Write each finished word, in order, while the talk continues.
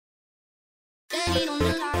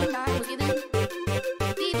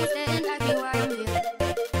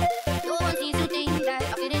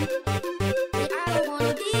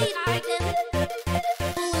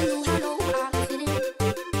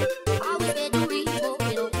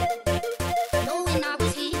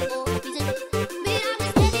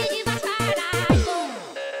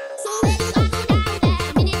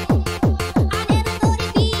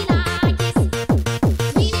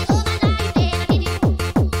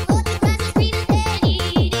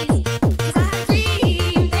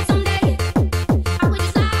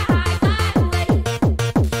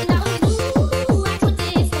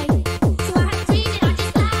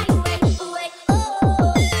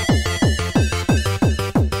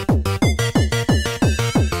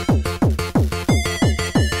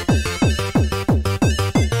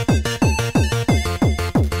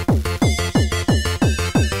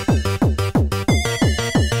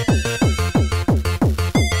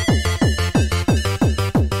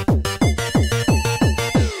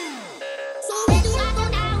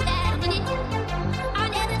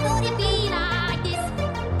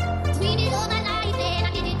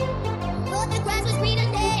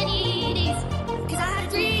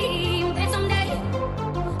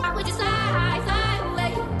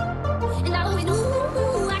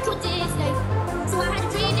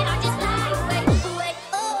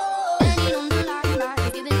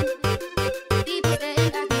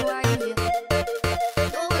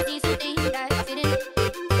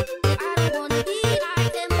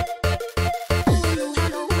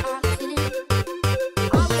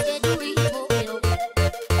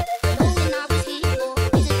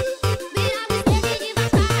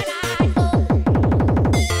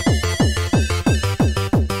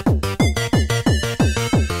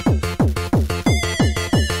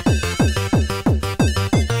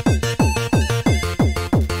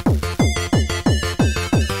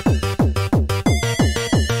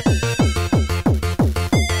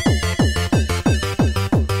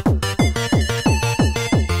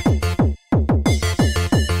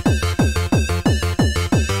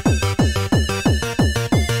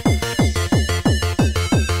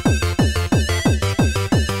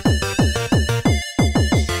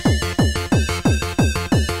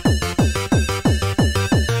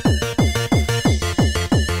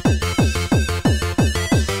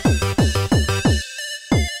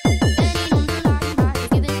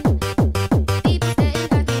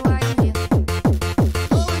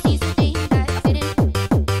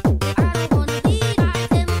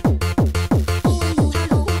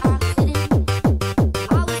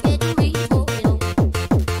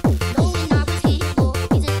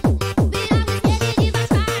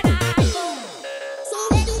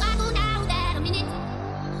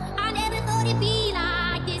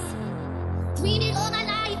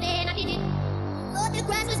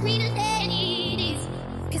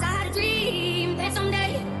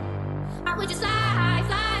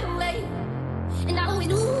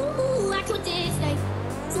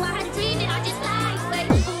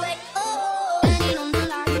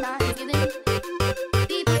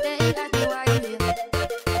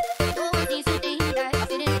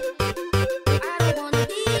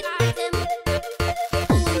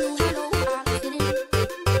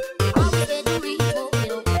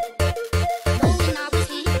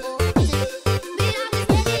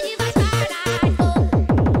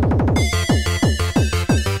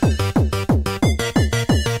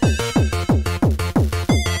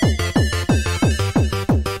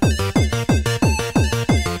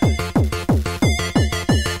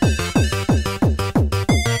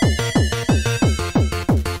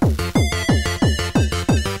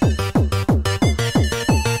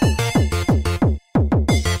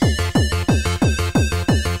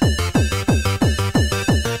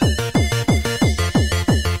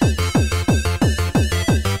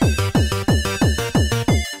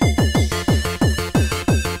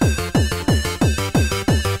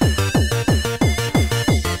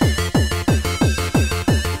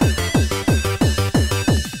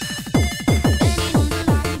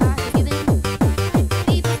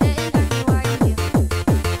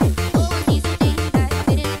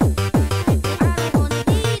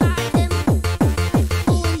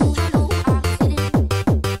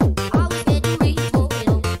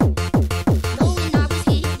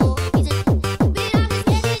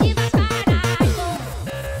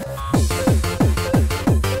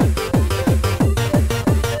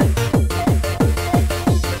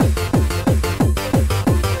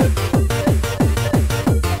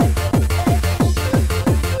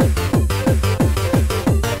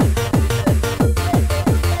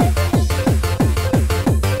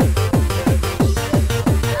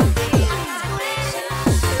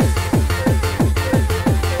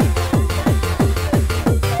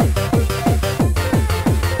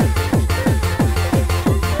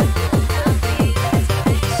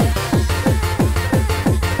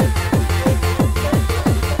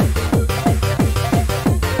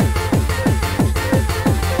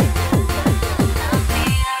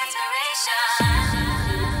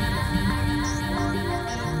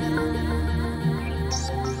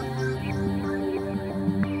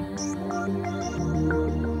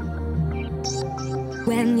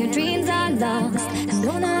When your dreams are lost and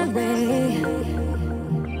on our way,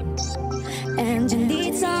 and you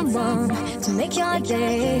need someone to make your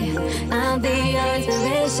day, I'll be your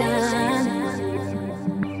inspiration.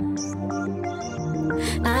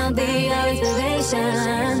 I'll be your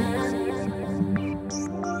inspiration.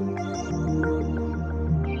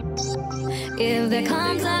 If there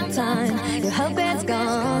comes a time your hope is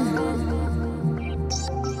gone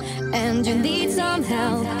and you need some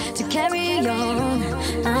help to carry on,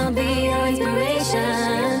 I'll be your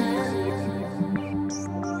inspiration.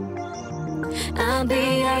 I'll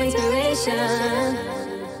be your inspiration.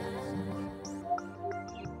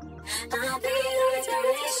 I'll be your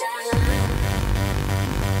inspiration.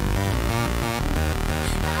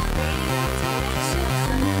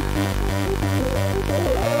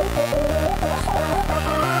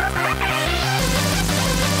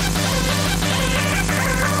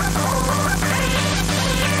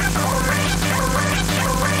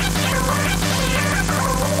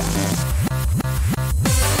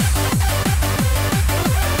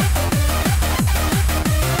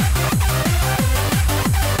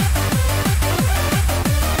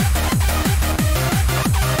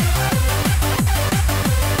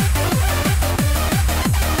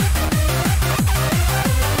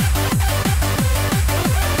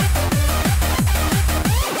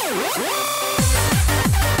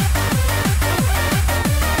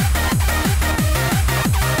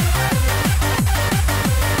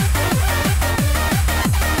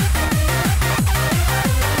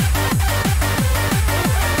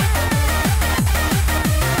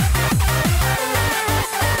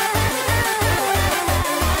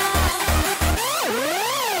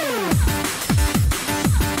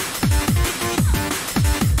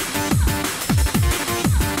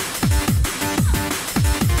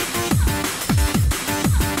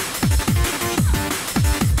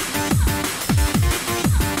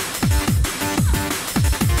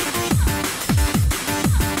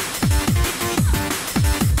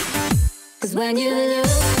 When you look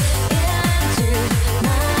into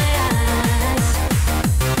my eyes,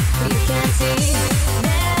 you can see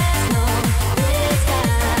there's no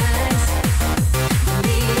disguise. Don't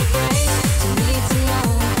be afraid to need to know.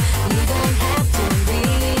 You don't have to be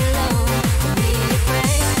alone. Don't be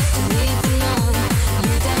afraid to need to know.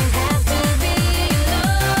 You don't have to be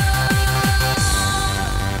alone.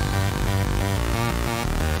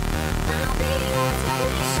 I'll be your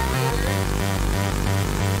inspiration.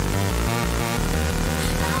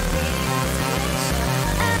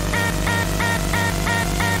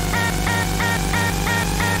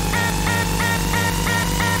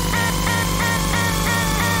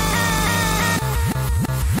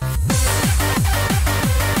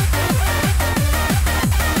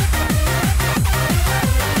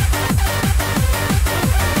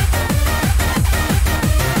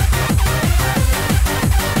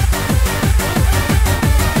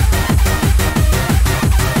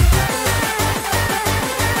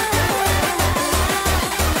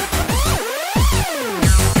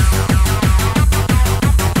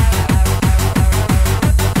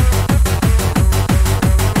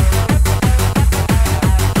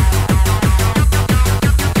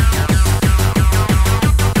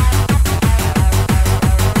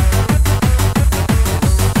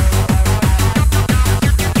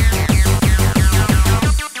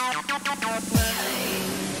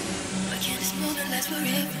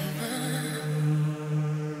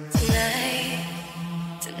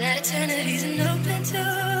 Eternity's an open door.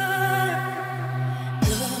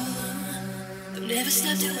 No, don't never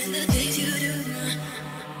stop doing the things you do.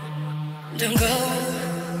 Don't go.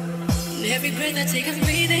 And every breath I take, I'm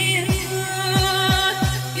breathing you.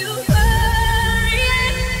 You hurry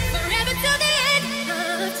forever till the end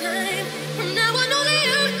of time. From now on, only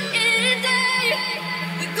you and I.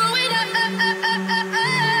 We're going up, up, up, up, up,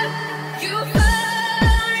 up. You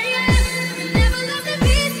hurry, you never love the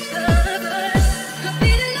beat of us. I'll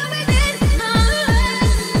be the love within my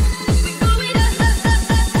heart. We're going up, up, up,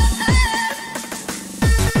 up, up, up.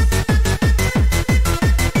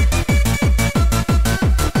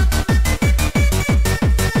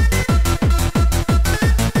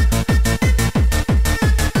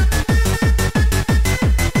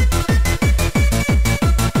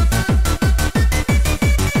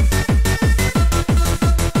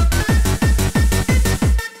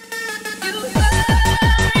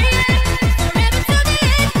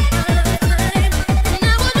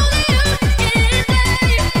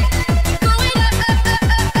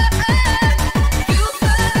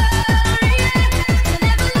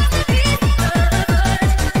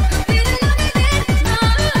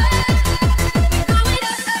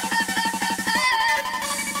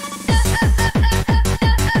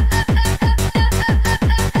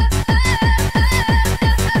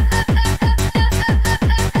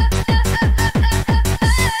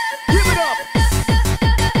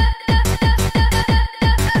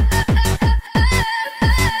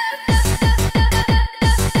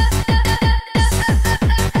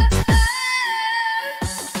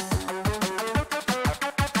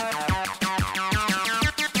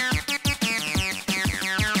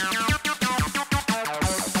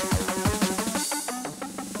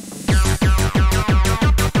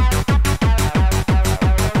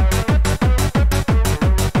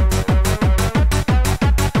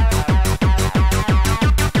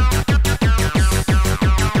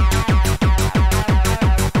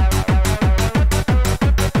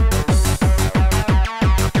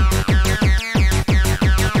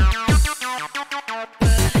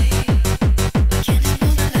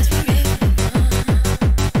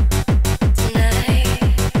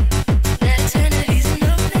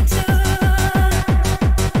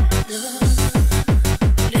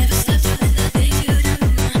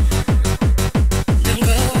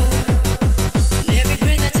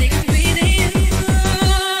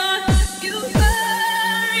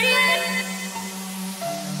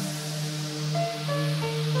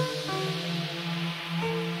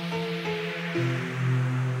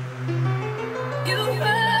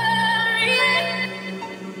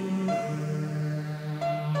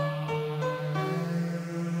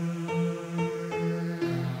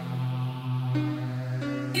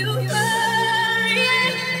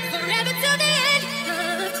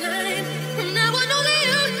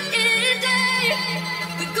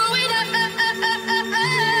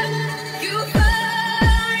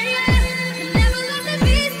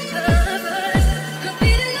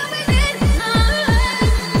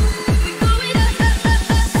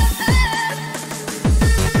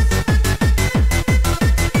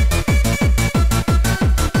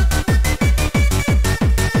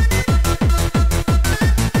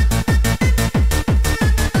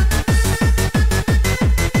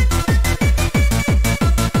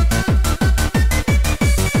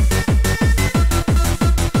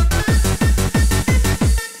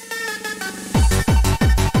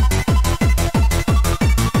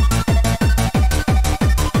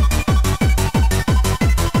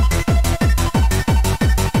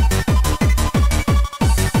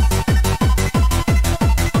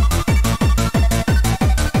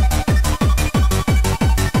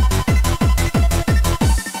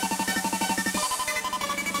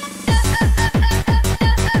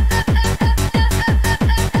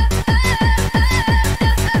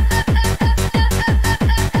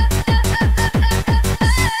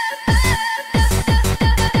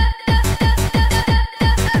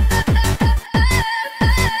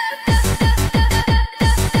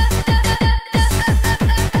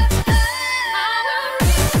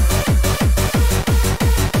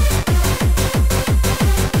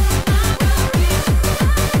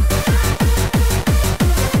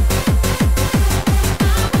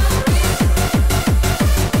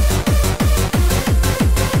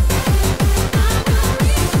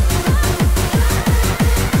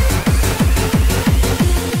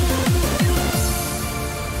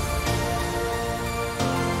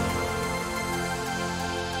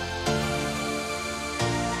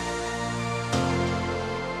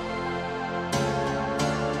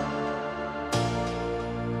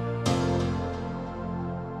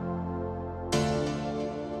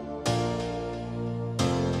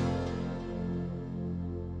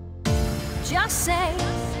 Just say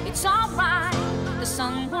it's alright, the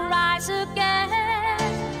sun will rise again.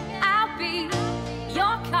 I'll be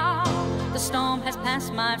your calm, the storm has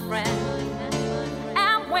passed, my friend.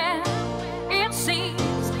 And when it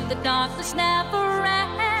seems the darkness never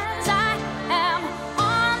ends, I am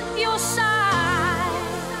on your side.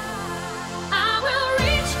 I will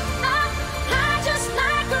reach up high just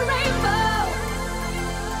like a rainbow.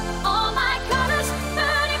 All my colors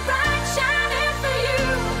burning bright, shining for you.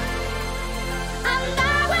 And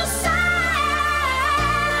I will sail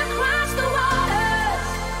across the waters.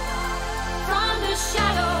 From the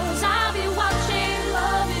shadows I'll be watching,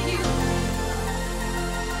 loving you.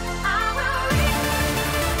 I will reach.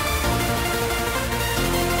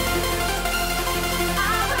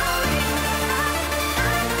 I will reach.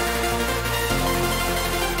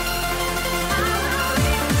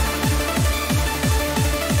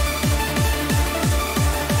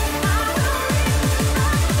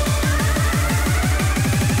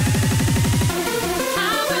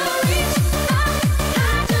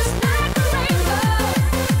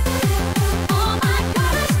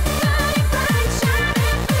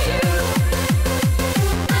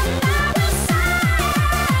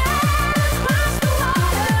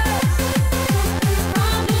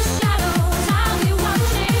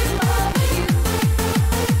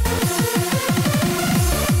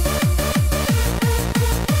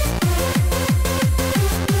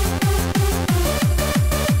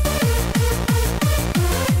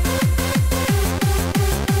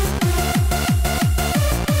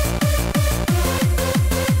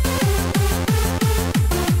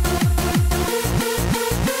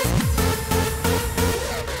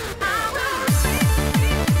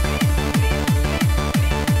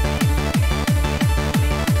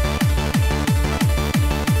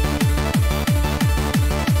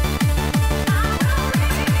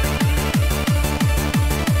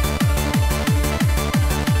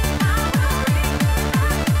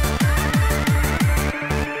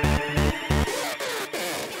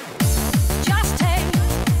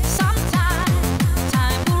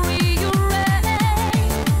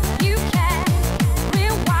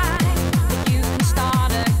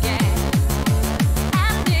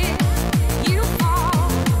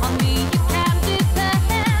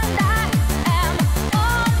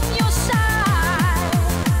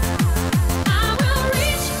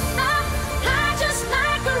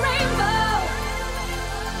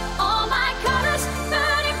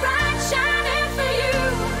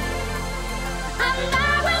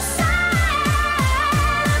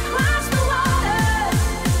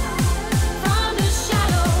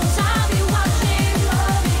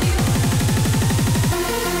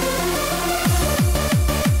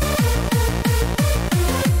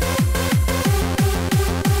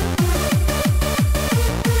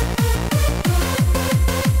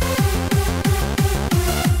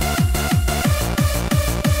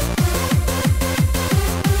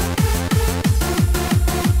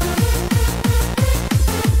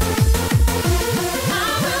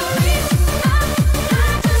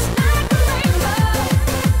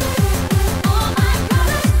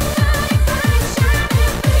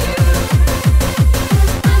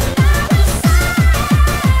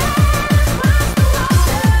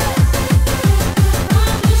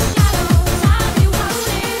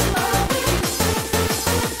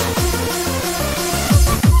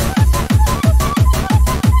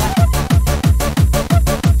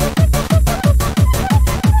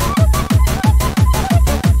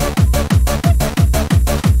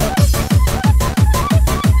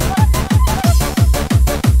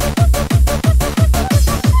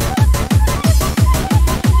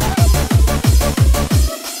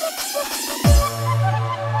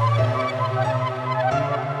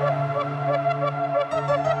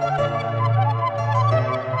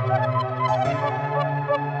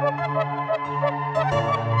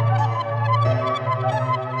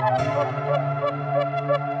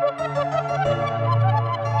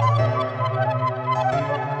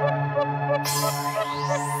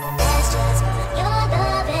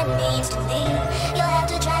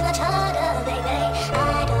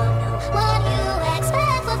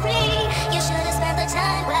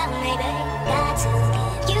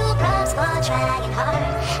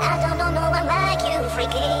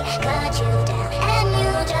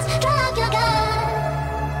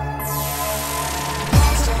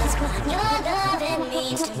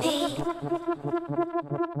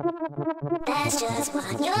 That's just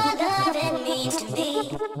what your loving means to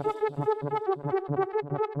me.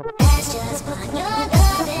 That's just what your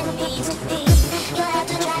loving means to me. You'll have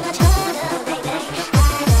to try much harder, baby. I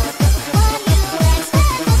don't know what you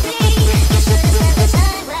expect of me. You should have spent the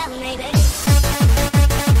time well, maybe.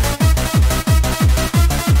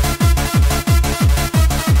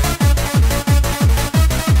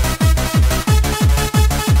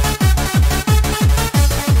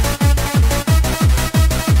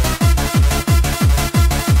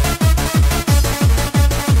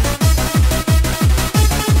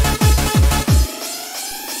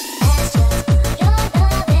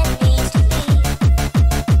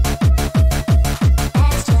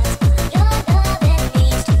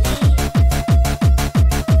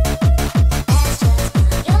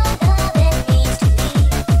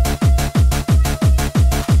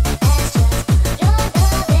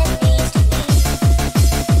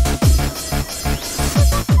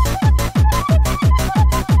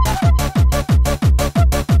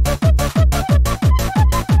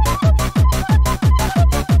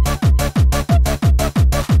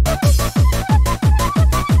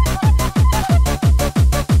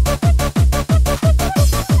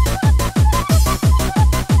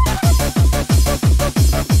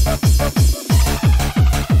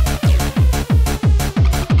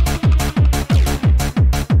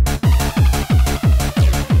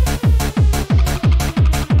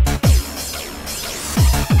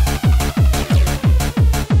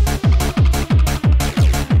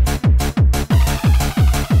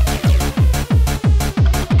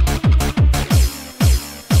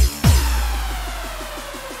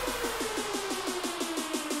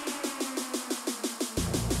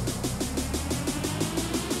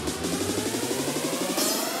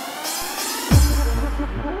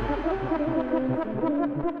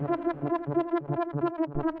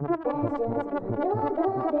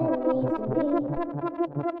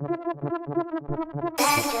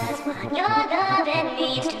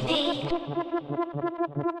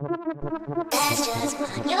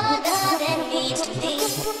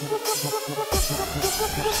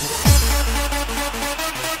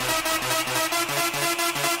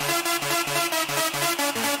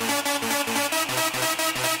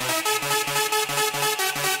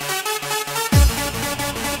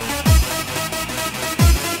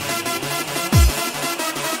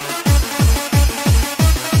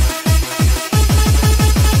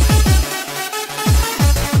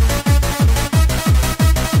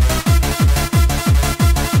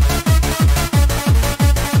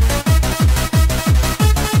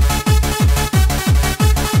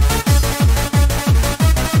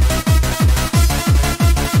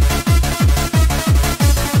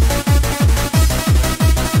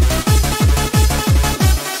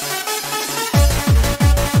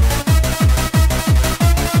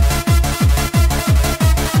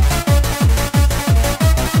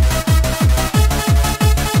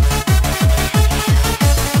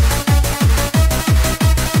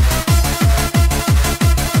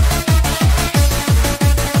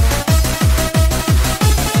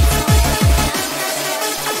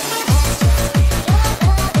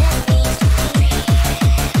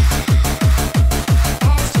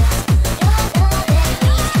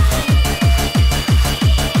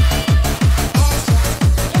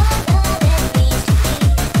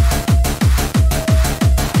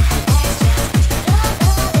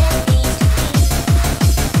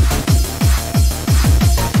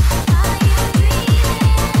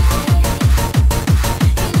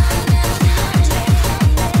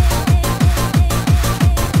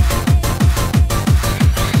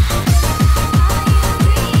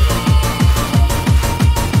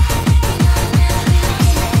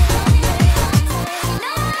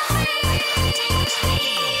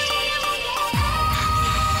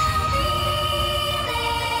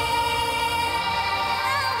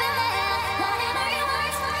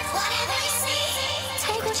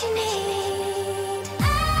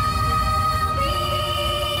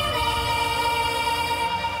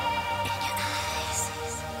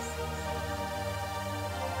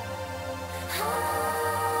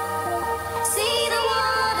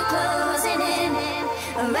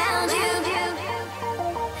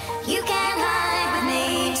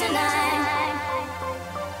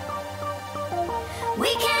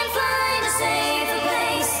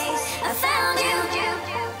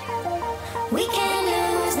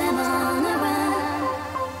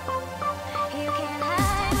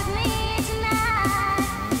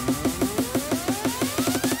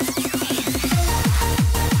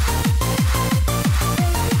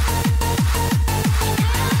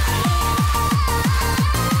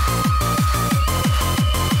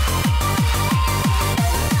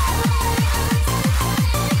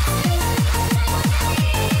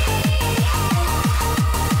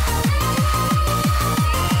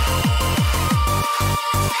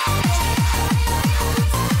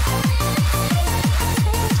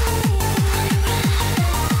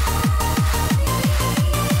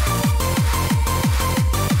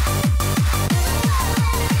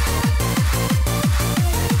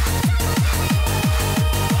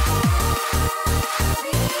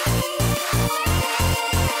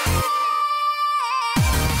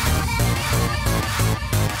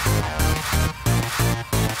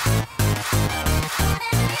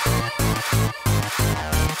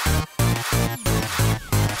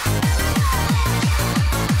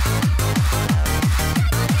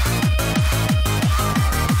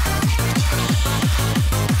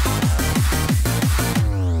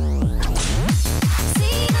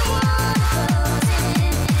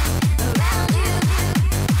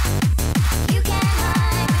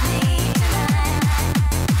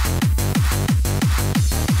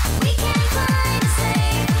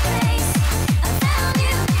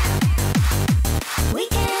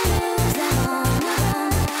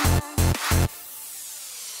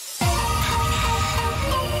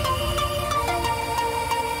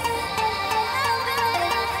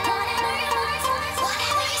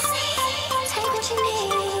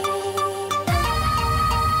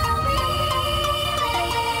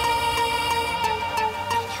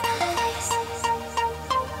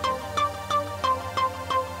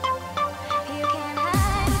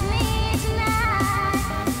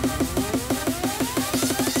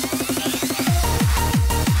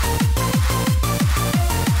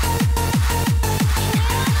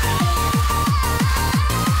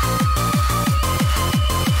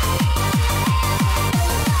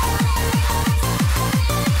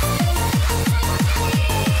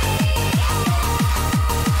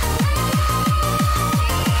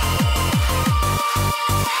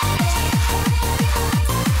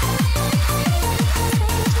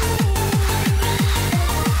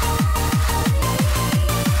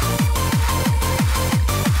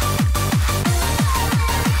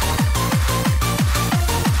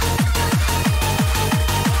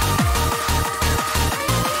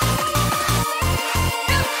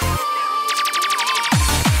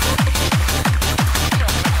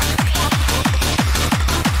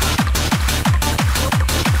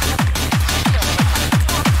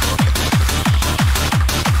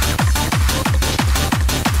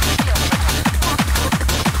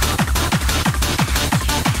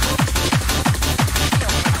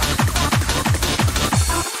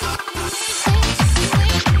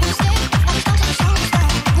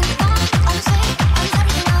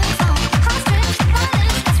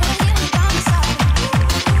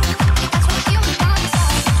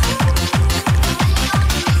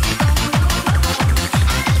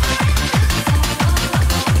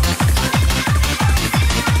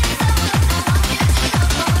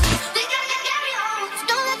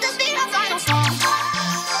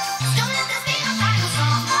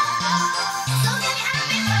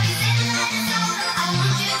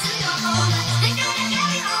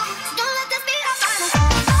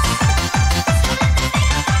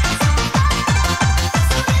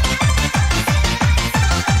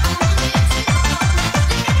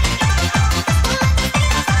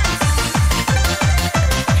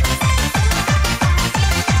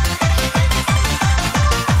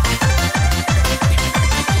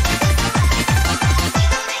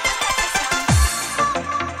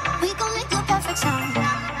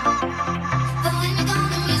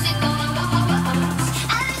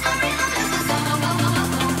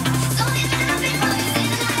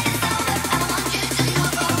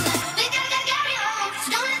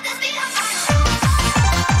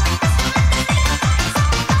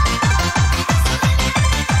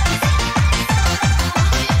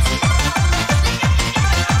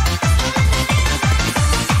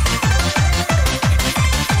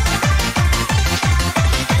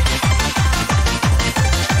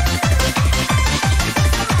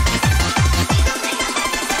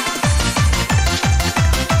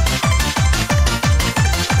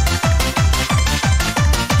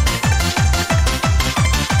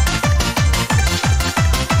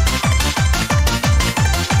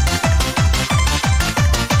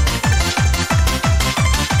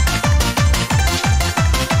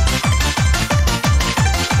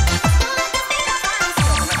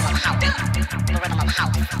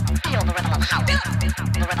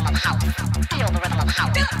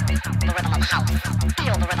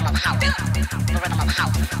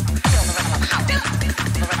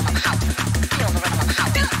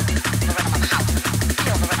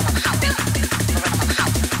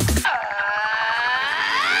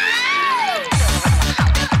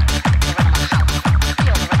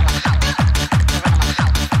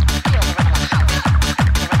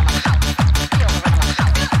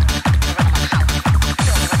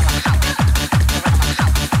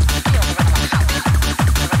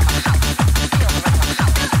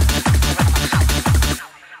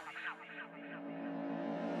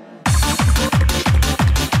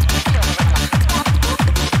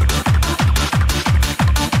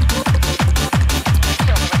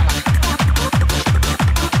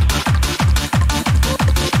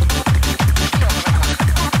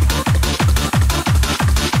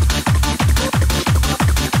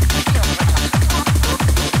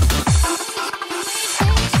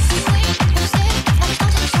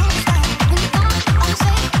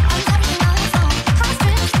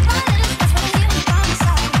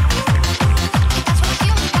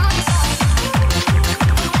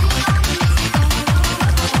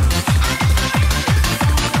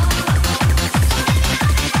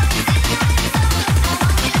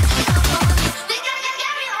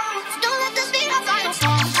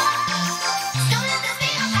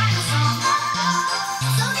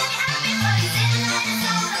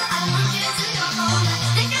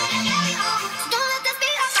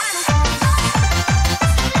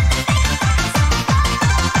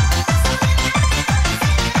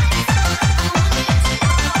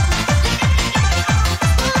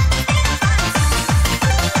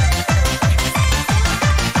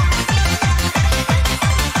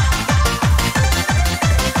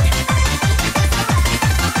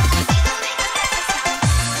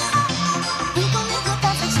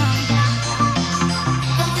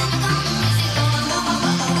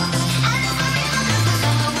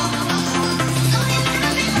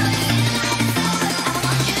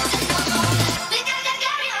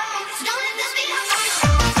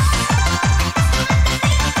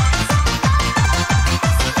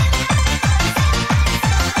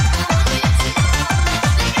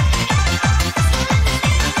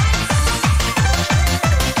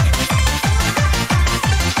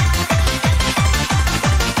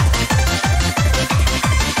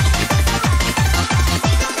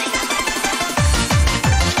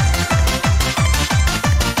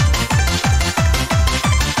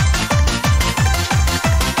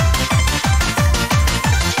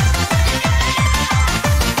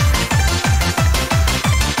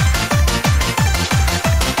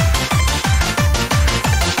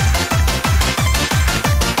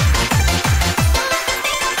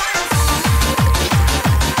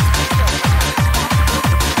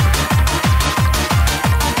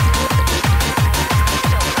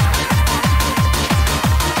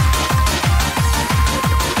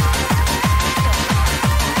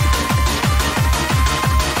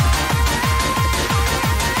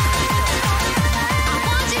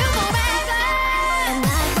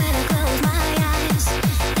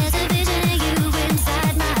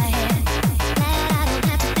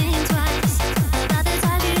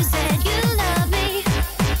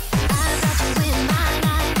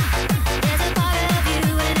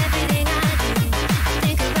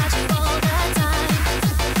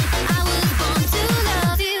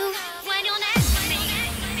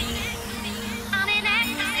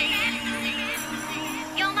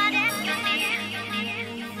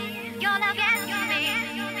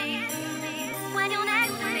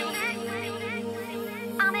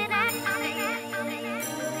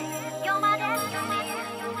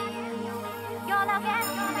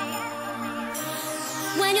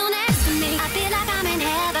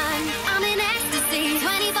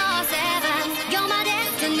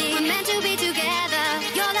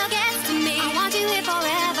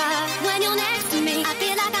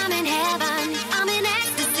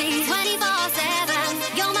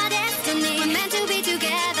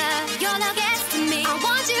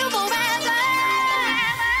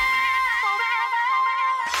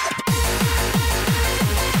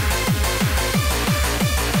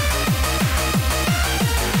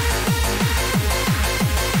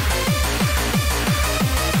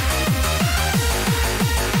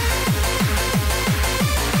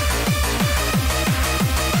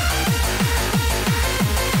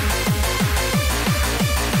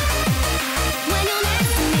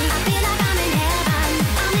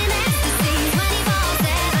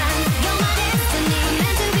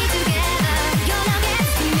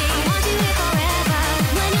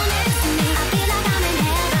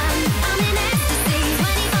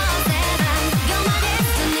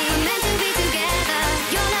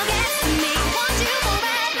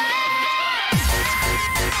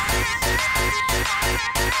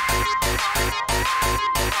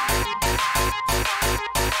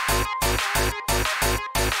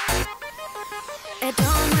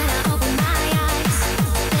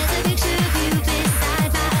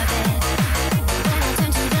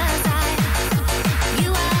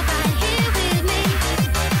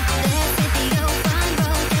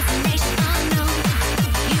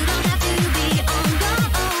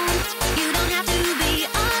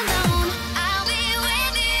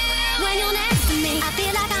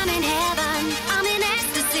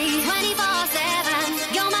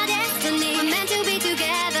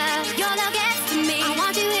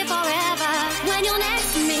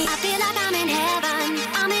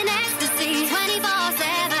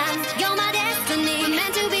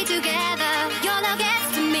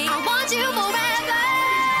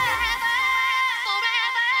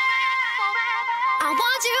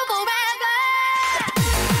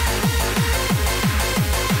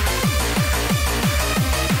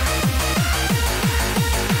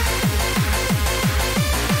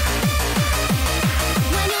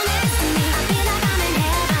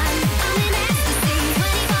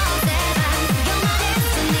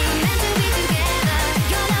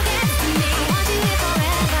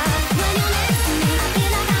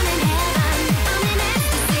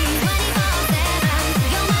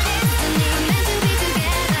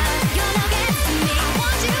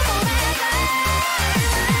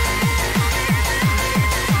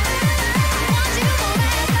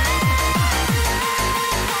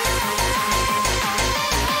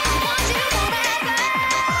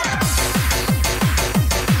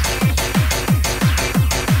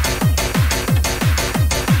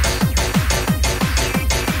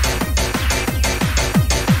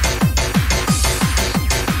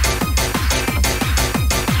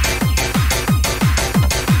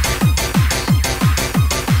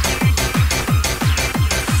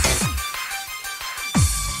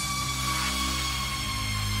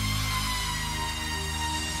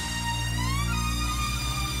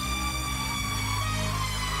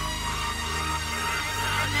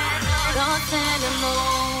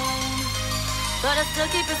 but I still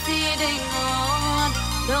keep proceeding on.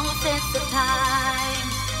 No sense of time.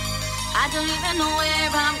 I don't even know where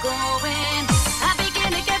I'm going. I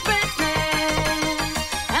begin to get breathless,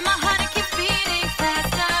 and my heart it keeps beating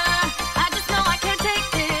faster. I just know I can't take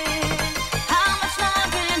this. How much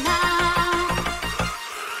longer now?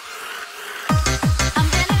 I'm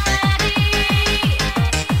getting ready.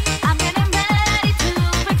 I'm getting ready to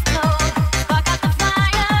explode. Spark out the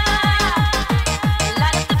fire.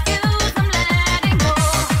 Light up the fuse. I'm letting go.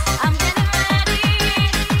 I'm getting ready.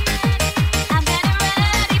 I'm getting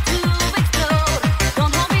ready to explode.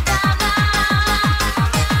 Don't hold me down now.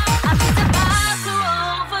 I'm just about to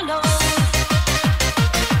overload.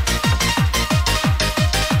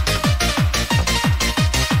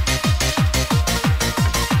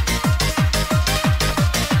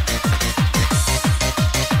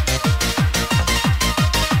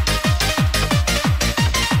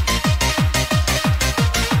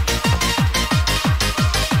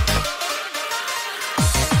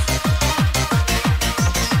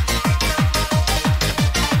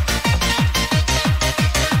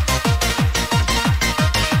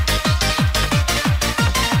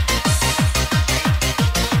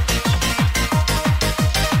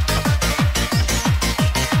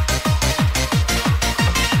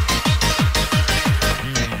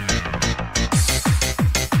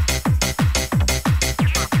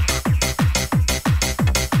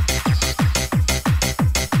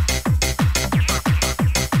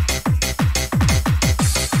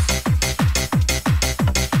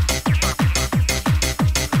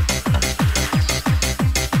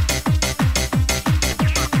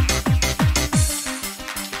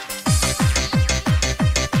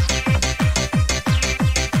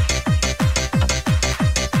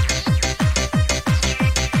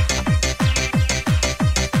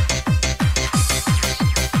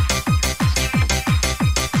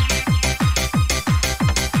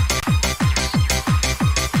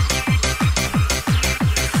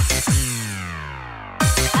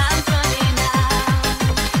 I'm running out.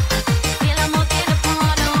 Feel I'm walking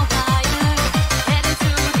upon a wire, heading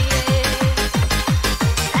through the air,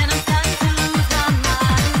 and I'm starting to lose my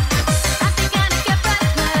mind. I begin to get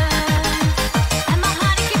breathless, and my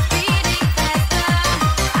heart it keeps beating faster.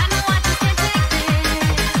 I know I just can't take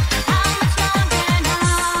this. How much longer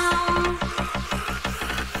now?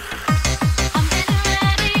 I'm getting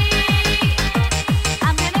ready.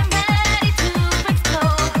 I'm getting ready to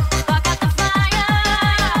explode. Spark out the fire.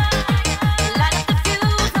 Light up the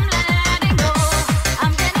fuse. I'm letting go.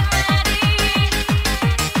 I'm getting ready.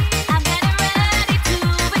 I'm getting ready to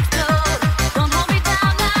explode. Don't hold me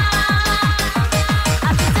down now.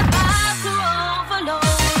 I'm just about to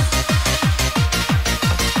overload.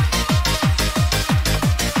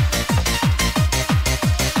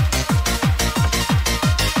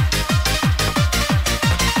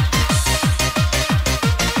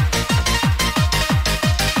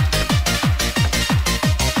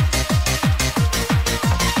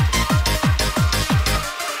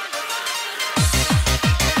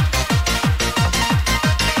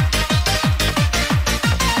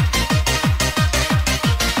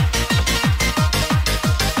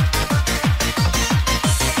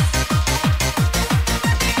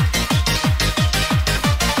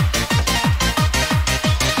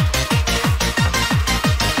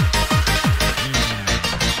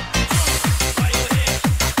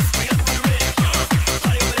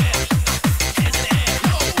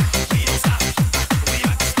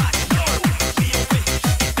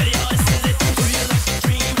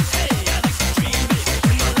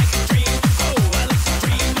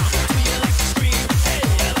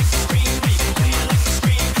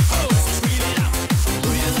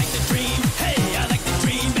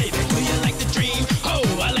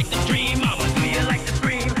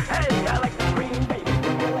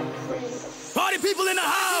 Party people in the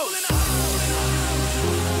house.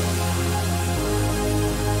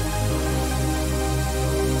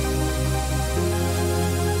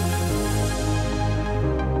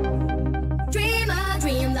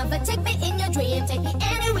 Dream lover, take me in your dream. Take me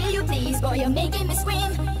anywhere you please, boy, you're making me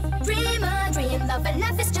scream. Dream lover,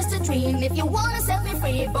 life is just a dream. If you wanna set me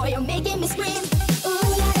free, boy, you're making me scream.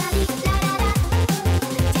 Ooh, la da dee, la da da.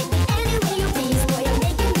 Take me anywhere you please, boy, you're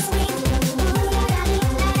making me scream. Ooh, la da dee,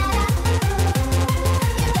 la da da.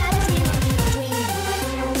 You gotta dream of me, dream. Ooh, la da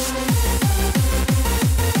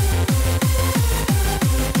dee,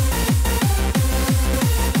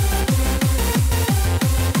 la da da. Take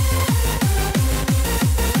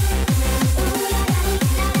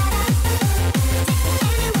me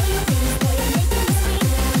anywhere you please, boy, you're making me scream.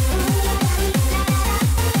 Ooh, la da dee,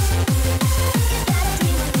 la da da.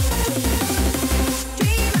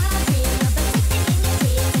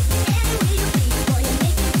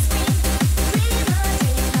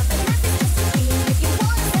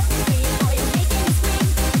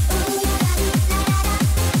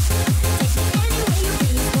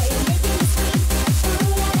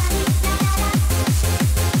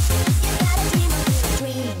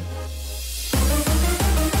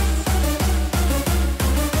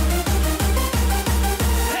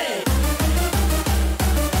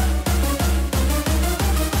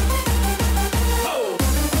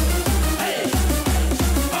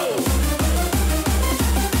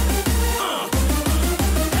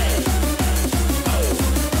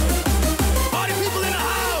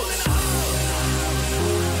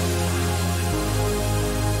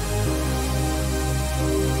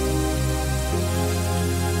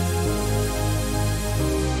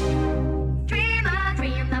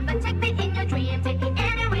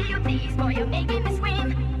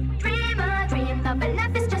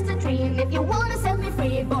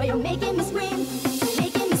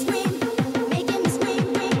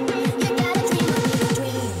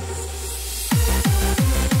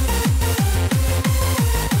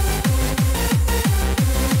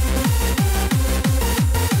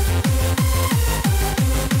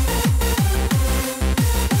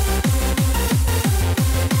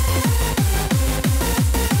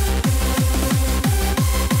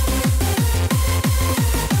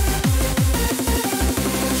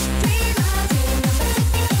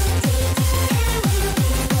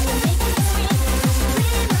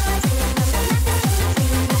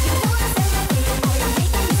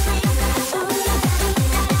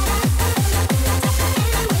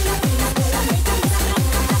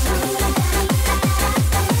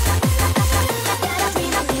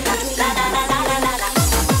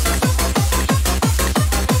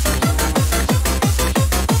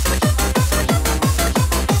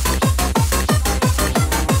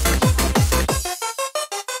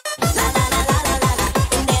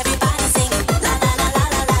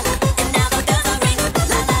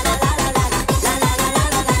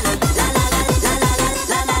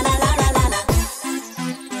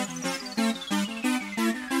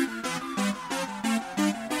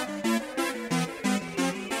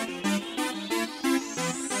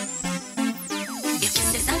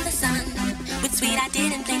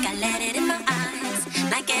 didn't think I let it in my eyes.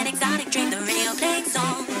 Like an exotic dream, the radio playing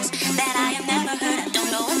songs that I have never heard. I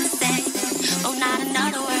don't know what to say. Oh, not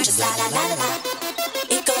another word, just la la la la la.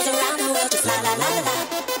 It goes around the world, just la la la la la.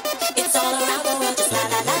 It's all around the world, just la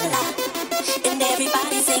la la la la. And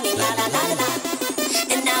everybody's singing la la la la la.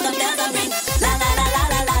 And now the bells are ringing la la la la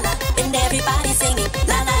la la la. And everybody's singing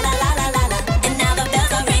la la la la la la la. And now the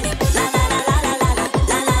bells are ringing la la la la la la la.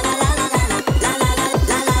 La la la la la la la. La la la la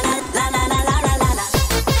la la. La la la la la la la.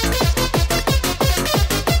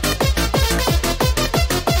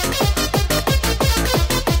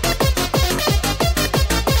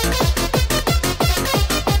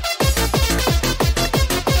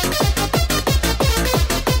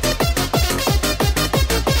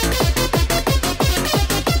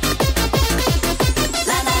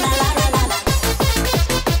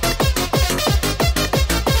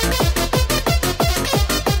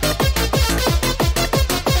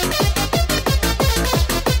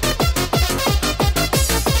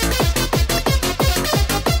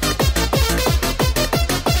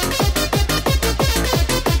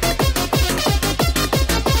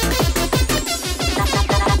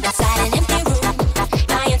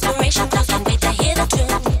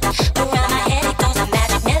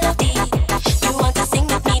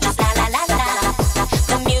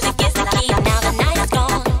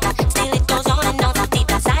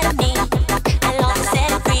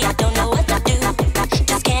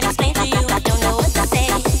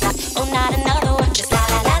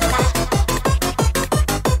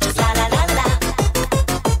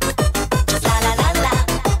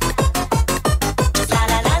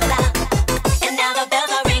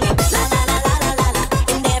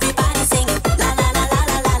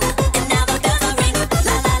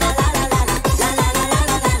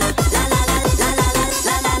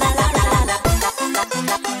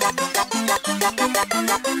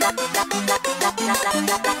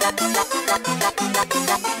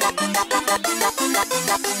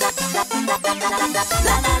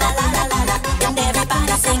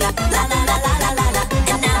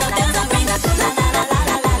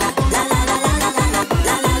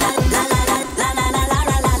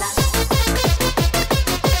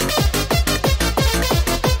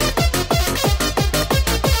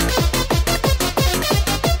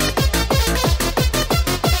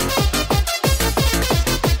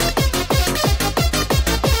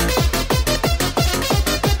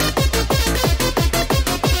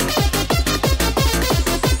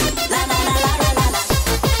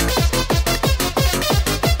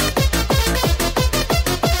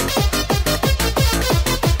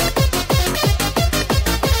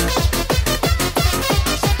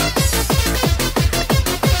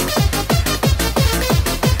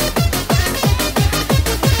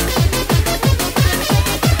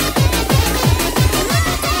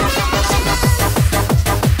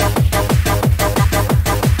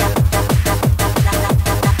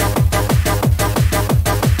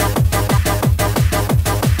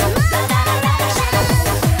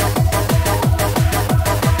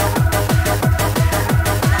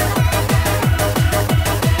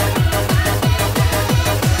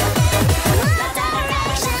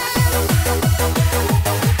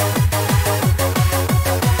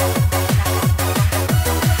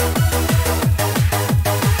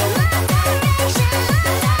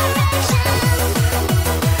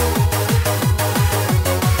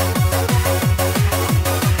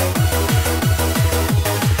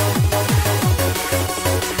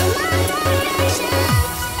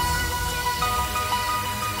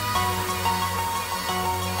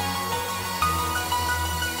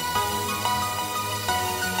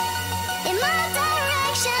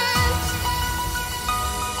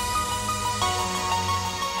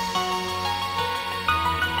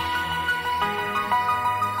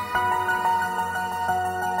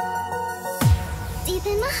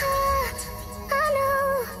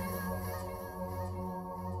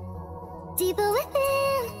 Deeper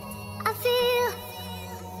within, I feel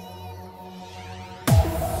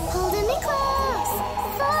holding me close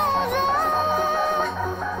forever.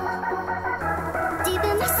 Deep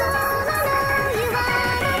in my soul, I know you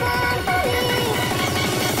are the one for me.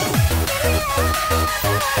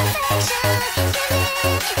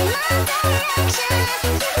 Give me all the affection, give me my direction.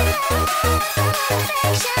 Give me all the affection,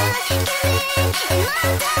 give me my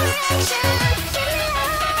direction. Give me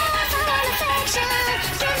all the affection,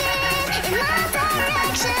 give me in my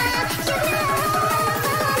direction. Give me all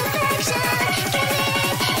the affection, give me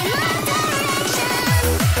in my direction.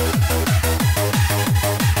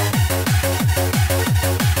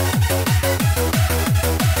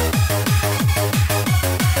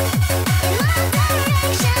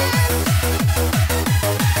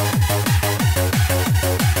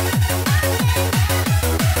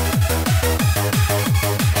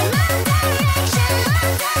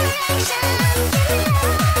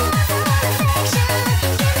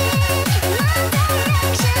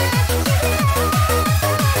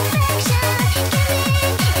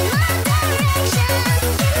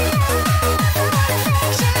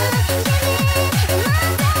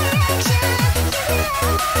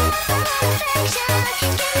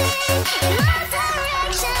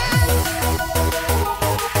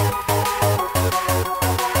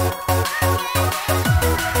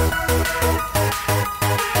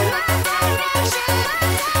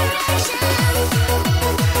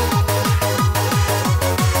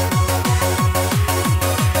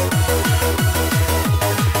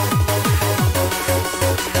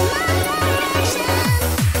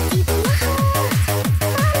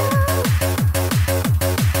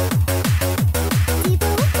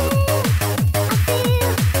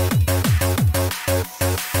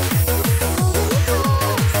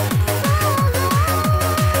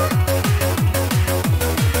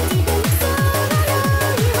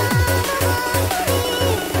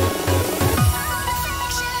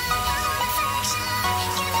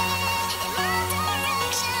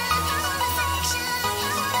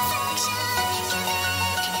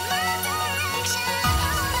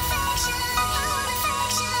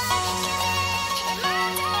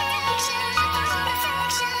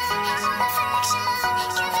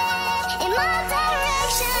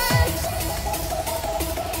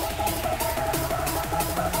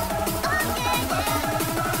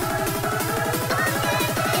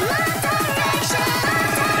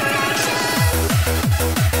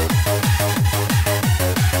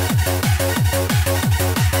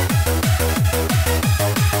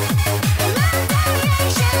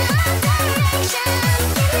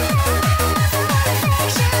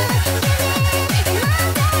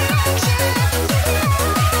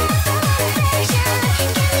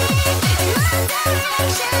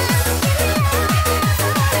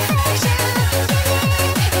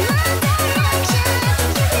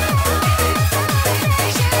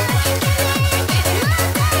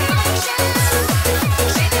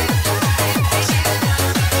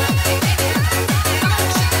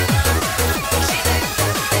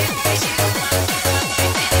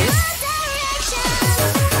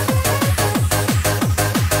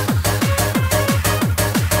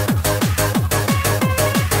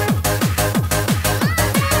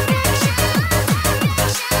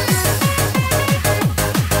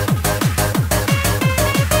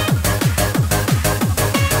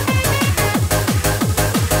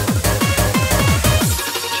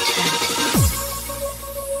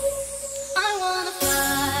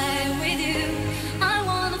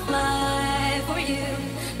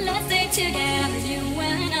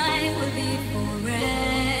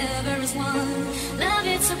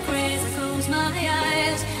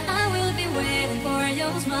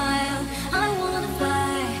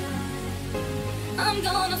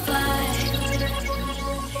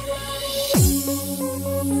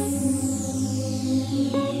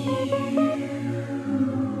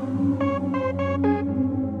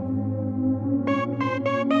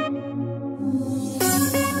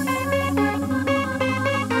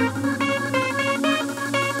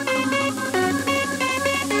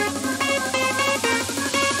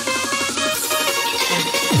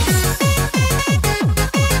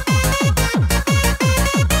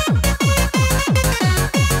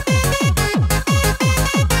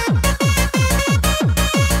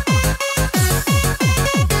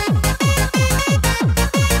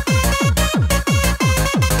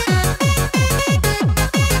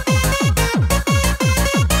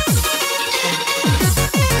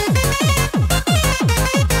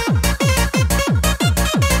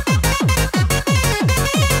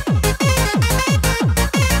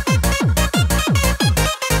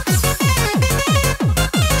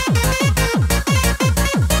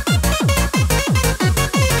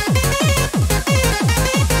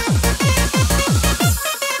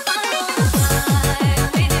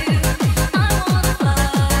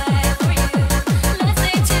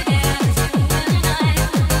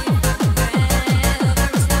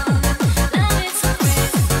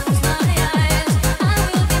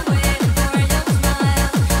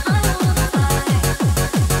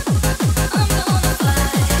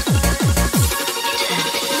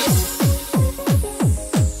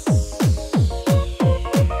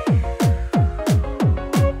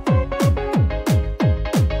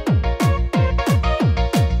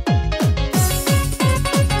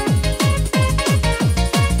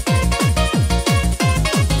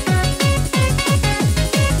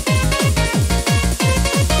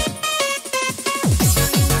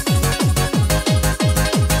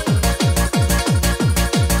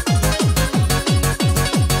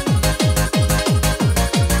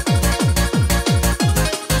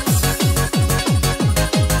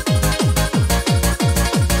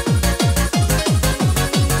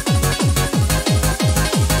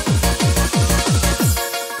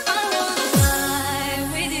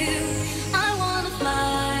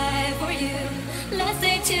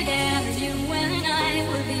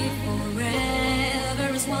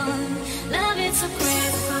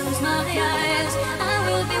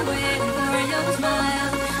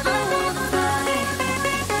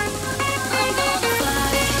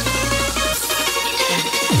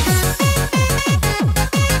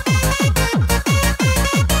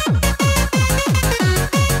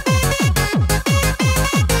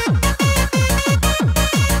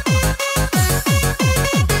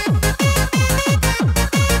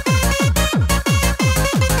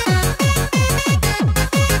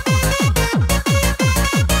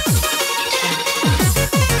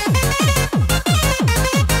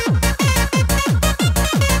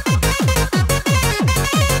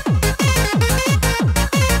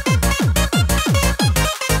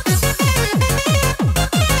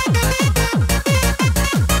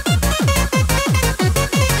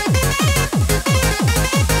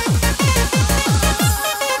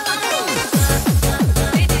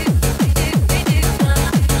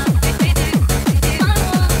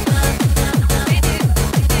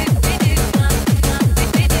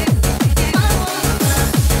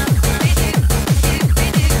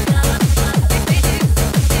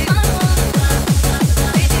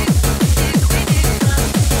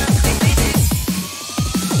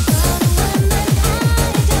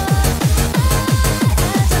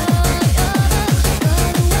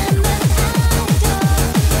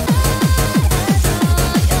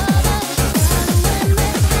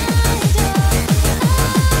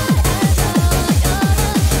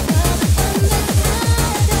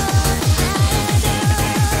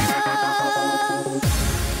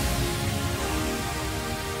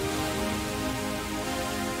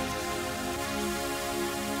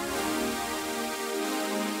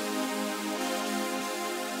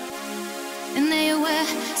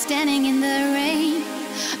 standing in the rain.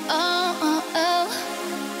 Oh, oh, oh,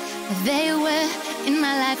 they were in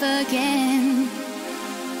my life again.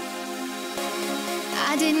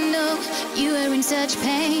 I didn't know you were in such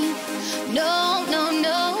pain. No, no,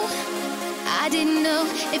 no, I didn't know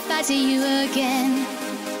if I'd see you again.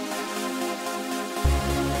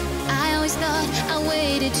 I always thought I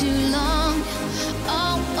waited too long.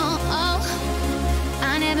 Oh, oh, oh,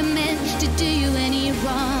 I never meant to do you any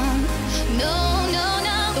wrong. No.